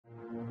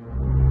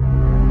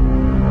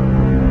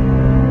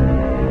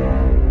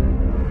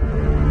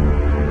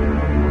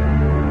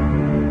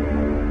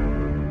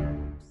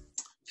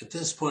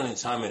point in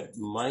time, it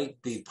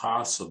might be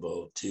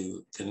possible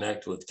to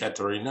connect with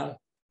Kateryna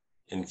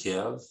in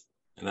Kiev,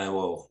 and I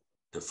will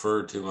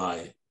defer to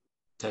my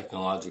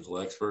technological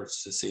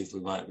experts to see if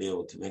we might be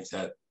able to make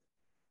that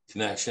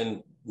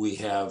connection. We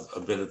have a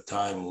bit of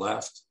time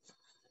left.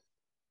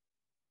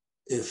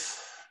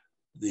 If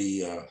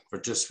the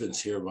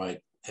participants here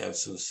might have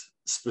some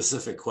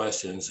specific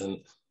questions, and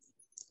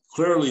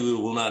clearly we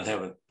will not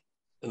have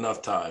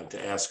enough time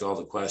to ask all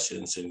the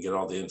questions and get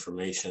all the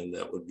information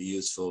that would be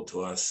useful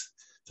to us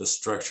to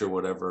structure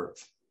whatever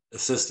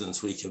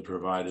assistance we can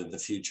provide in the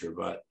future.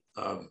 But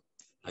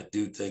I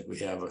do think we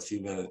have a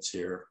few minutes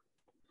here,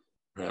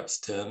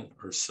 perhaps 10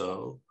 or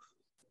so,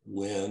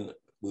 when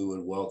we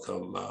would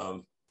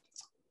welcome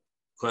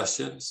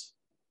questions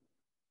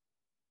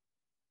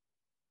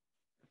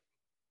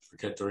for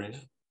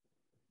Kateryna.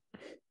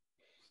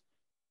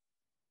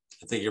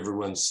 I think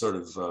everyone's sort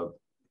of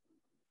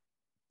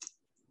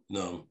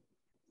numb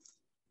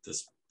at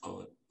this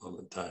moment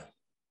in time.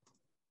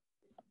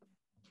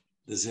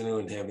 Does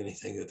anyone have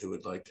anything that they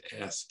would like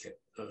to ask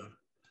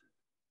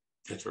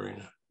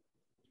Kateryna?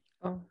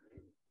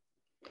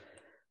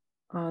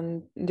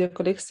 Dear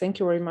colleagues, thank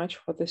you very much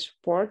for the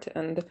support.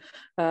 And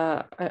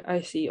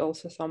I see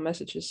also some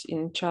messages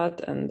in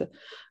chat, and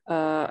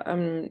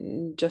I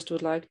just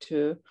would like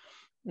to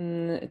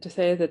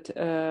say that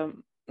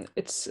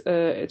it's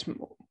an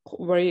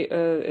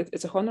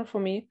honor for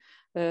me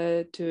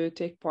to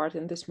take part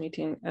in this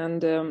meeting,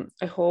 and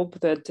I hope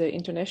that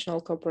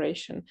international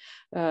cooperation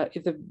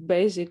is the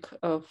basic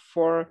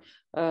for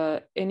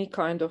any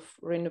kind of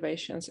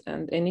renovations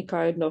and any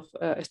kind of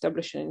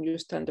establishing new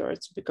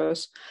standards,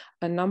 because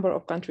a number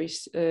of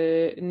countries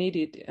need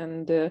it,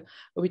 and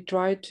we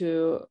try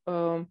to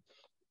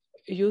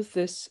use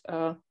this,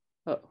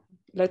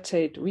 let's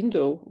say,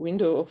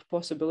 window of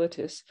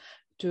possibilities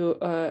to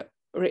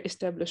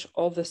re-establish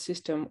all the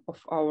system of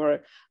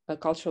our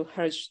cultural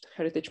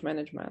heritage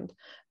management.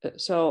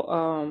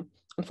 So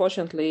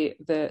unfortunately,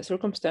 the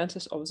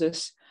circumstances of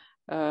these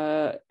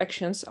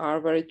actions are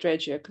very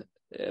tragic,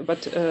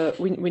 but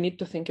we need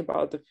to think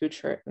about the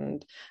future,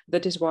 and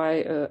that is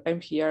why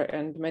I'm here,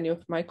 and many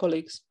of my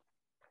colleagues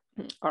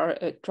are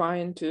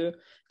trying to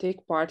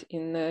take part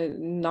in a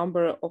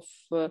number of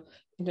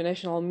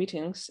international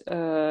meetings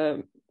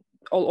all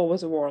over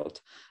the world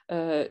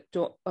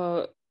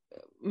to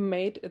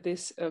made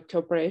this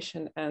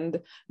cooperation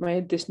and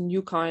made this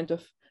new kind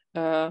of,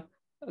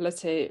 let's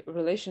say,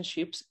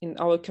 relationships in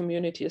our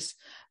communities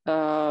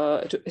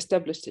to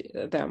establish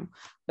them.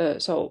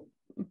 So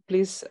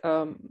please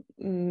give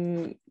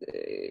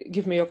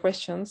me your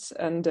questions,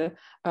 and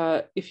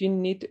if you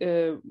need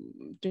to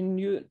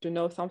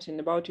know something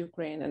about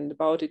Ukraine and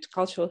about its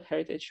cultural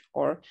heritage,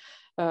 or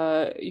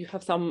you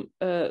have some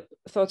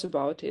thoughts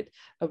about it,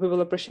 we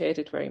will appreciate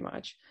it very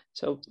much.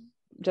 So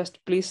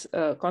just please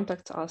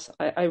contact us.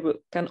 I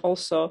can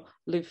also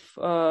leave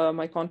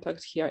my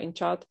contact here in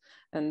chat,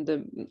 and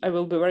I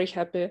will be very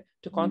happy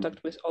to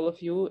contact with all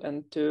of you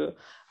and to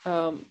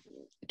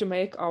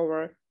make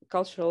our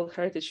cultural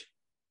heritage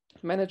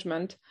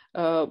management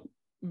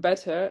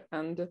better,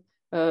 and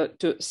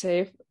to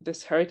save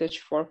this heritage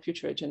for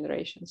future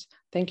generations.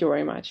 Thank you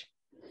very much.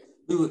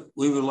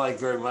 We would like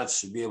very much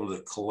to be able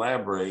to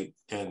collaborate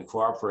and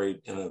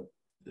cooperate in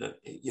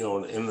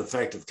an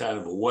effective kind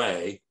of a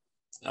way.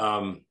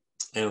 And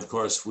of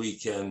course, we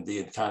can be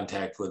in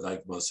contact with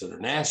like Most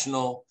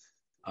International.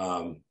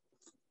 We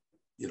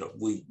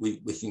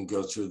can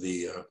go through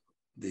the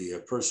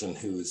person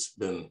who's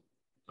been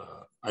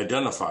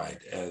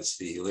identified as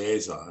the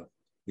liaison.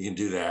 We can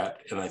do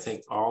that. And I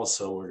think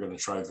also we're going to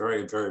try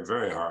very, very,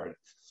 very hard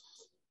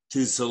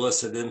to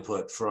solicit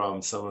input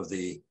from some of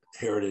the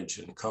heritage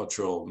and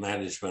cultural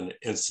management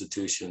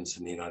institutions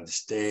in the United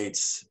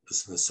States. The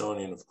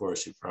Smithsonian, of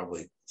course, you've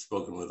probably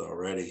spoken with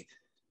already.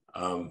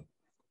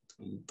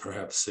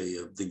 Perhaps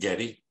the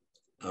Getty,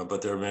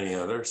 but there are many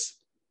others.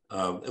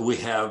 We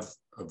have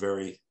a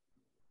very,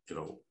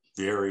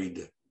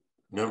 varied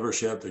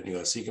membership in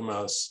US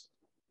ECOMOS.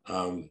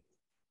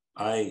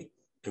 I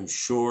am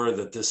sure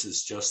that this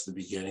is just the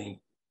beginning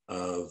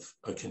of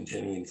a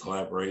continuing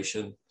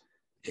collaboration.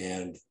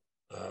 And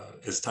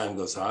as time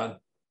goes on,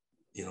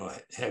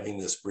 having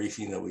this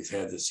briefing that we've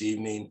had this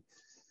evening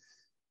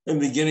and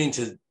beginning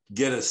to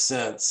get a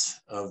sense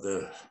of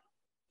the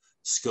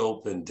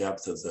scope and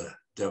depth of the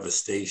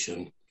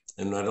devastation.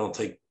 And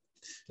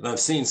I've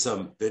seen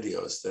some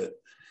videos that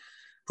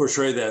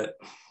portray that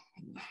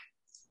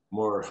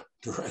more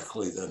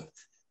directly than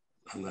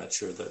I'm not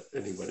sure that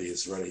anybody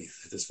is ready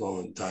at this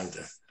moment in time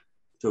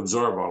to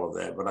absorb all of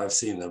that, but I've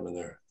seen them and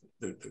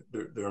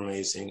they're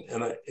amazing.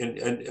 And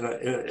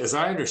as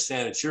I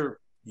understand it,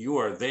 you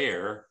are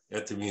there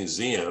at the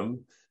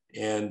museum,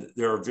 and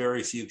there are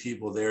very few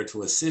people there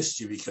to assist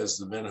you because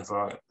the men have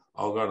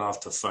all gone off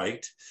to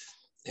fight.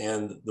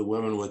 And the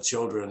women with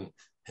children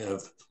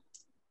have,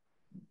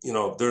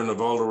 they're in a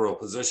vulnerable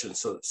position,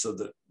 so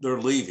that they're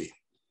leaving.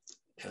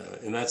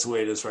 And that's the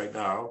way it is right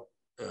now.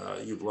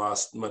 You've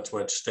lost much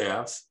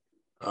staff.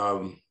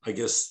 I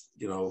guess,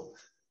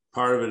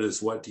 part of it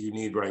is what do you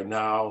need right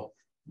now?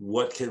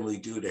 what can we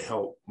do to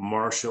help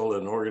marshal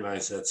and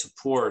organize that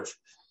support?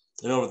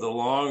 And over the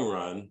long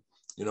run,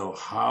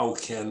 how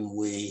can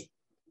we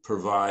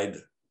provide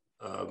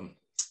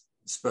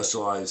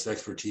specialized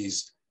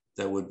expertise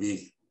that would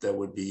be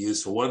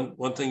useful?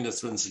 One thing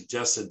that's been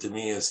suggested to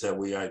me is that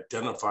we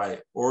identify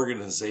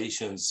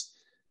organizations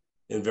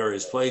in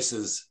various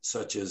places,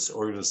 such as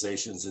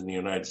organizations in the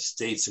United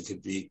States. It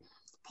could be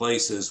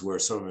places where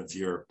some of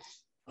your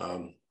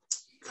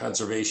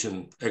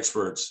conservation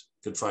experts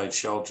could find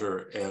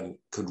shelter and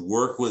could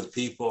work with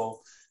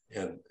people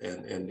and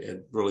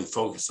really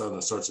focus on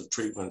the sorts of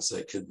treatments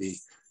that could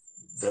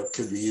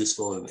be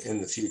useful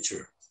in the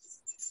future.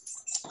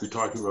 We're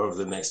talking about over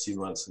the next few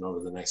months and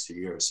over the next few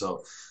years.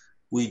 So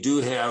we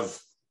do have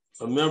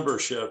a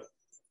membership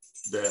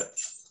that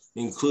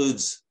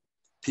includes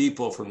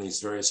people from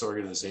these various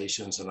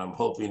organizations, and I'm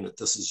hoping that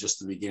this is just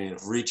the beginning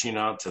of reaching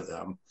out to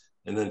them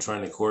and then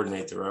trying to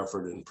coordinate their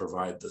effort and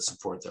provide the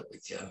support that we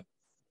can.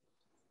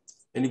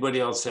 Anybody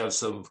else have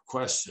some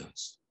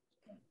questions?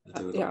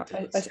 Yeah,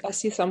 I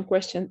see some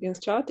questions in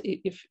chat,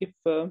 if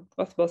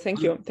possible.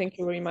 Thank you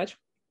very much,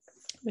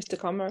 Mr.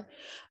 Kammer.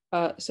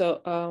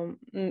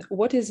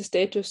 What is the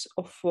status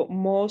of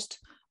most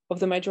of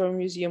the major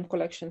museum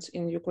collections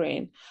in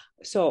Ukraine?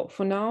 So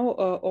for now,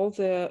 all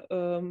the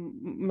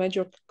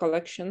major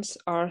collections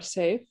are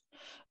safe.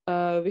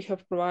 We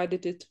have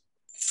provided it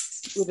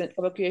with an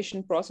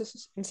evacuation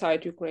process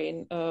inside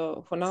Ukraine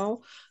for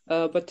now,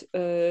 but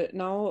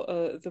now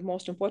the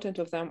most important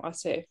of them are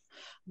safe.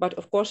 But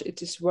of course,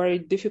 it is very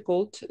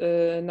difficult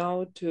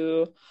now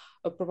to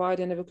provide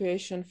an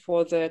evacuation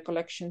for the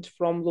collections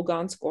from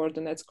Lugansk or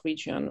Donetsk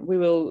region.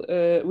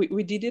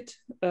 We did it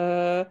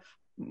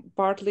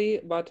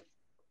partly, but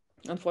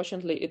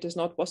unfortunately, it is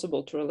not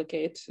possible to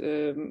relocate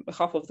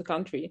half of the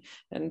country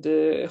and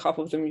half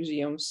of the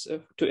museums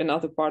to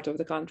another part of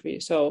the country.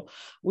 So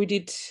we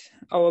did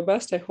our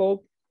best, I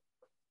hope.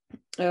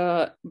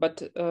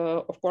 But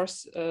of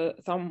course,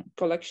 some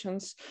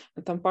collections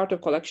and some part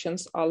of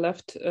collections are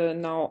left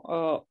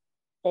now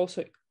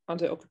also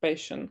under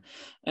occupation.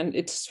 And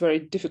it's a very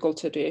difficult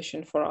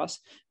situation for us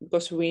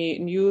because we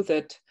knew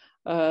that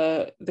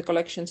the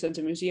collections and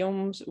the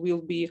museums will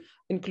be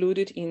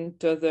included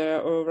into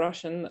the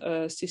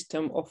Russian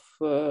system of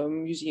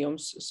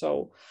museums.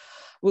 So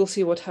we'll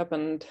see what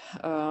happened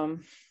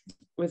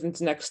within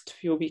the next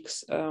few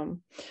weeks.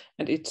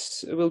 And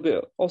it will be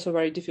also a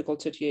very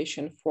difficult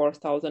situation for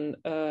southern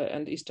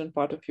and eastern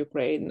part of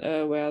Ukraine,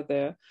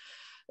 where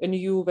a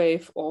new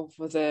wave of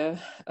the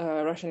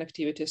Russian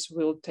activities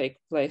will take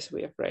place,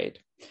 we're afraid.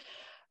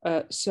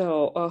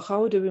 So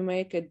how do we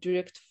make a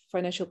direct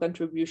financial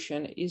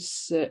contribution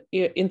is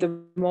in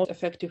the most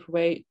effective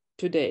way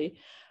today?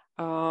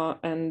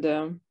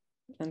 And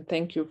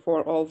thank you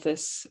for all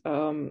this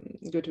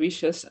good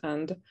wishes.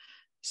 And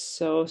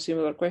so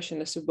similar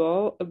question as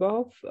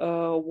above,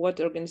 what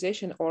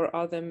organization or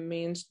other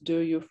means do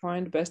you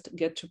find best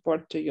get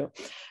support to you?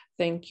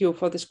 Thank you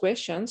for these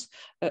questions.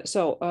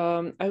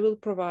 I will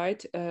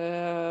provide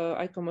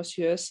ICOMOS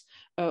US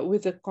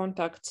with the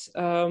contacts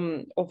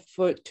of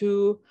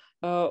two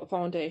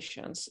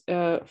foundations.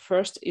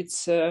 First,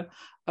 it's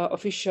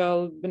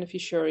official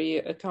beneficiary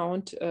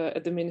account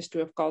at the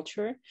Ministry of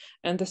Culture.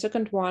 And the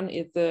second one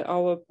is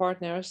our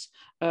partners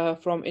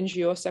from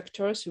NGO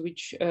sectors,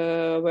 which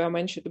were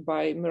mentioned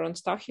by Miron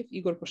Stachev,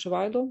 Igor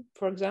Poshevailo,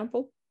 for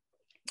example.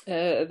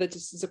 That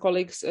is the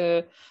colleagues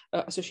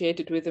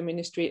associated with the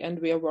ministry, and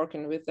we are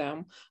working with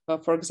them,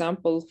 for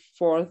example,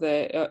 for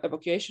the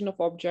evacuation of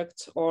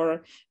objects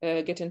or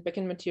getting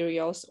packing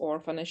materials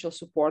or financial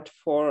support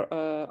for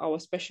our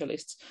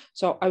specialists.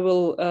 So I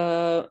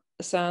will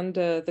send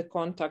the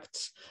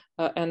contacts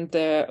and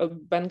the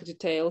bank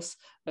details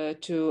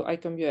to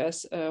ICOM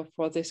US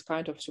for this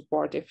kind of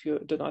support, if you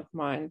do not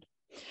mind.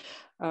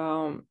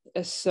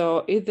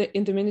 So in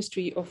the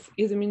Ministry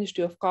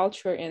of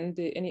Culture and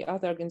any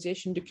other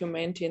organization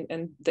documenting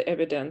and the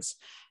evidence,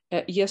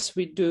 yes,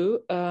 we do,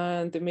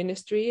 the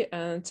ministry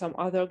and some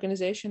other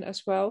organization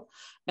as well,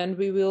 and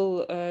we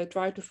will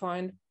try to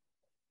find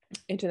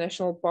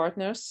international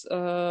partners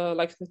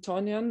like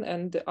Smithsonian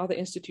and other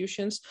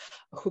institutions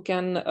who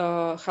can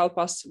help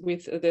us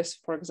with this,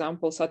 for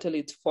example,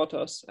 satellite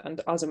photos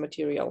and other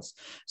materials.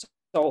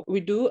 So we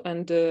do,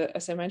 and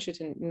as I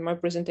mentioned in my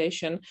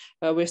presentation,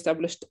 we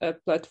established a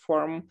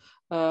platform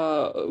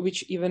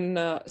which even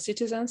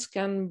citizens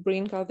can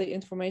bring out the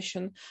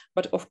information.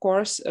 But of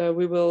course,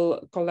 we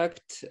will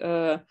collect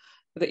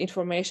the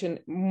information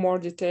more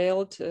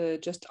detailed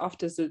just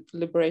after the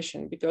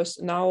liberation, because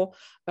now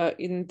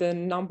in the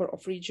number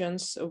of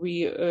regions,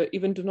 we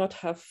even do not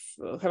have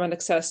an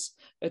access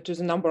to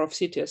the number of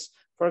cities.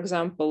 For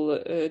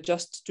example,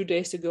 just 2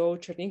 days ago,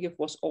 Chernihiv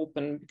was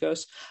open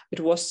because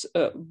it was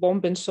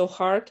bombing so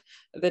hard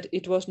that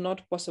it was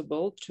not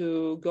possible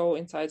to go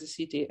inside the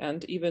city,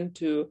 and even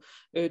to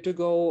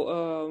go,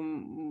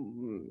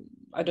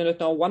 I don't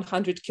know,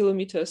 100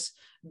 kilometers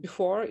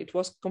before, it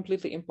was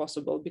completely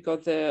impossible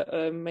because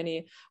the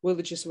many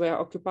villages were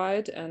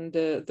occupied, and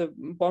the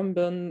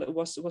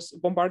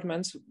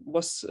bombardments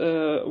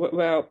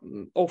were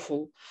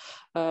awful.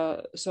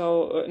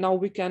 So now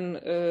we can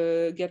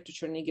get to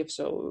Chernihiv.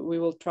 So we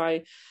will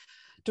try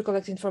to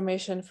collect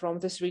information from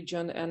this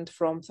region and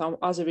from some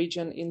other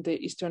region in the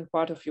eastern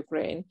part of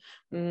Ukraine.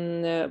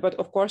 But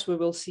of course, we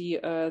will see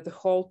the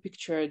whole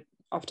picture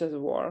after the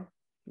war,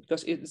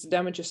 because its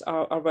damages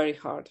are very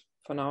hard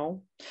for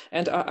now.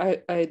 And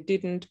I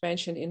didn't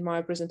mention in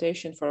my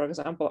presentation, for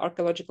example,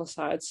 archaeological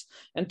sites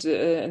and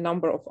a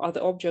number of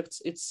other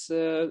objects. It's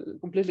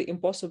completely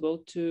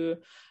impossible to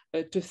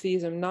see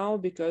them now,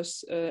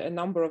 because a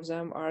number of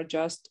them are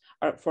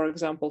for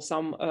example,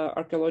 some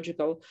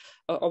archaeological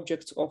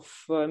objects of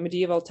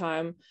medieval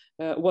time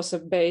was a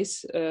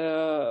base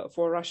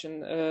for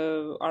Russian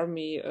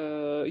army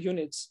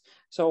units.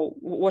 So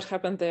what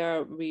happened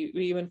there, we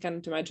even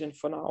can't imagine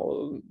for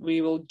now.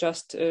 We will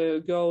just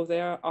go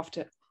there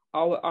after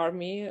our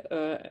army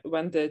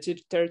when the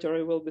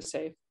territory will be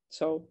safe.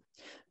 So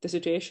the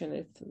situation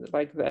is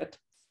like that.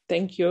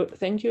 Thank you.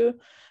 Thank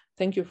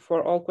you for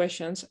all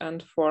questions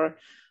and for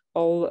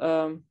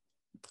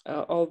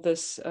all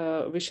this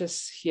wishes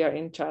here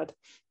in chat.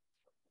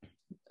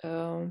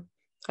 I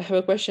have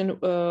a question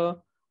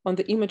on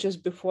the images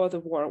before the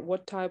war.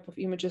 What type of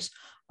images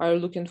are you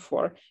looking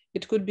for?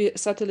 It could be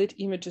satellite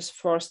images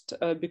first,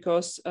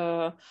 because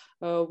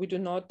we do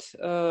not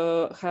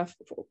have,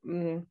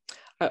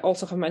 I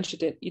also have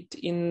mentioned it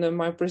in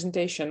my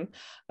presentation.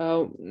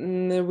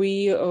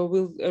 We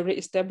will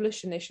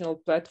re-establish a national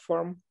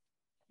platform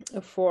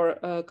for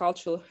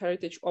cultural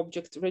heritage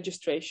object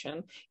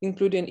registration,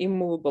 including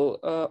immovable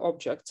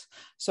objects.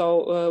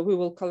 So we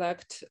will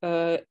collect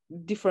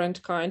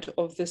different kind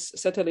of this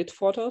satellite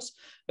photos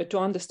to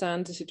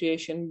understand the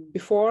situation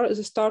before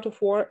the start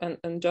of war,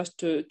 and just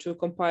to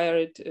compare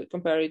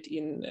it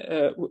in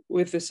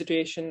with the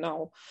situation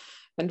now,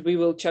 and we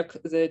will check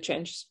the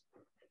changes.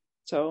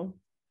 So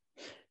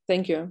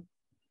thank you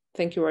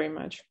very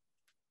much.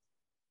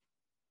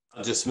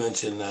 I'll just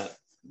mention that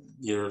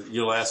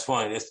your last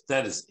point,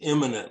 that is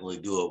imminently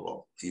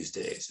doable these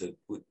days.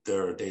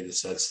 There are data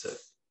sets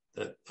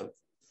that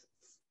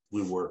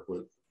we work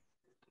with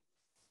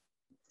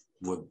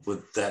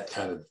that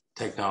kind of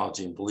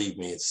technology, and believe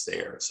me, it's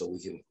there. So we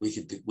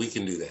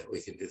can do that.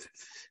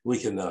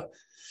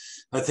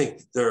 I think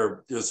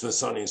the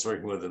Smithsonian is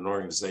working with an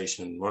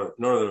organization in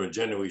Northern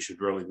Virginia. We should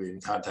really be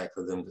in contact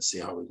with them to see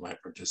how we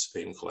might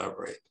participate and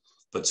collaborate.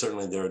 But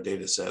certainly there are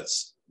data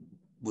sets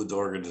with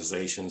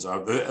organizations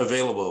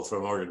available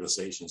from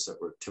organizations that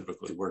we're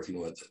typically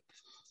working with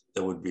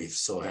that would be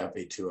so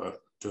happy to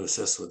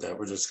assist with that.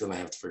 We're just going to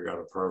have to figure out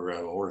a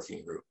program, a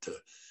working group to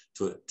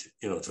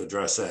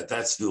address that.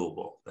 That's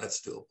doable.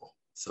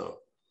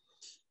 So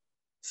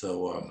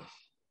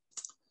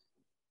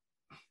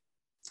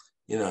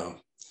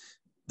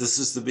this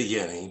is the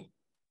beginning,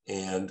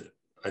 and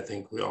I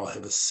think we all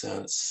have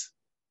a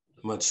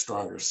much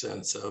stronger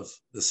sense of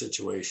the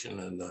situation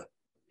and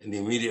the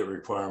immediate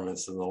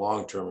requirements and the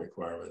long-term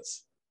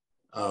requirements.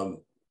 I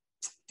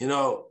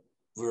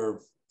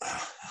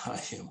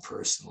am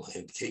personally,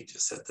 and Kate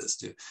just said this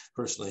too,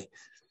 personally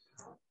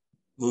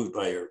moved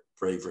by your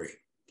bravery.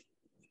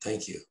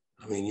 Thank you.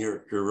 I mean,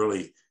 you're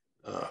really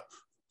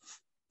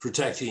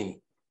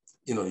protecting,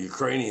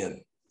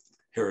 Ukrainian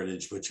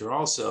heritage, but you're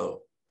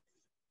also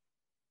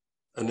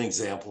an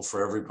example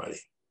for everyone.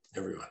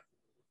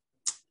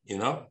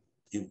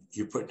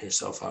 You're putting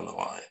yourself on the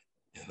line,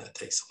 and that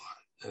takes a lot.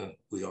 And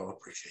we all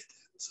appreciate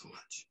that so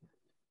much.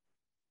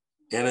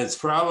 And it's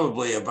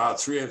probably about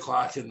 3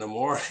 o'clock in the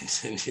morning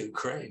in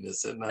Ukraine,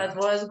 is it not? That's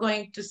what I was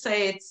going to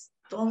say. It's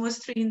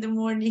almost 3 in the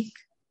morning.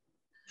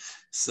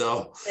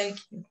 So thank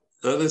you.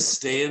 Let us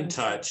stay in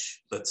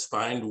touch. Let's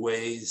find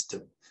ways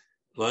to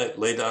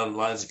lay down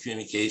lines of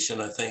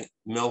communication. I think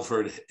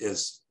Milford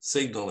is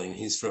signaling.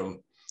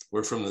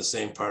 We're from the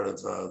same part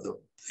of the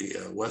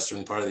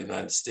western part of the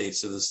United States.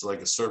 So this is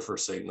like a surfer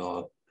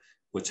signal,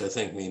 which I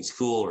think means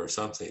cool or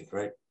something,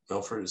 right?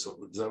 Milford, is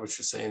that what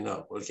you're saying?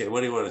 No. Okay, what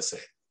do you want to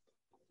say?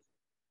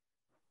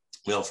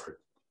 Milford.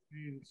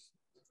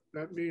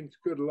 That means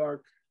good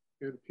luck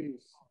and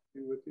peace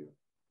be with you.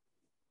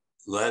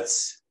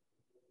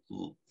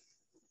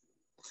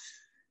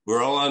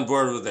 We're all on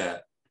board with that.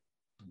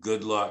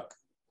 Good luck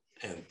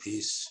and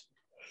peace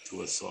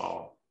to us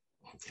all.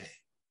 Okay.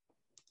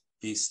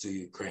 Peace to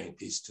Ukraine,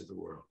 peace to the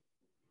world.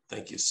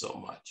 Thank you so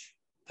much.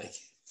 Thank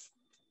you.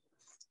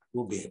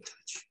 We'll be in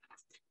touch.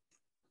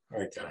 All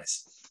right, guys.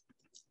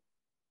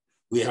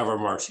 We have our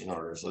marching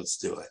orders. Let's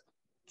do it.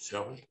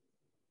 Shall we?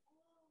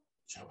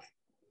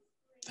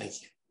 Thank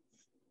you.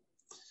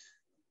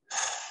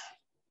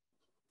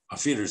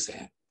 Auf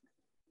Wiedersehen.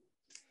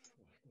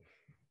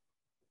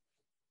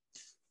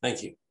 Thank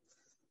you.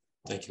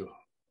 Thank you.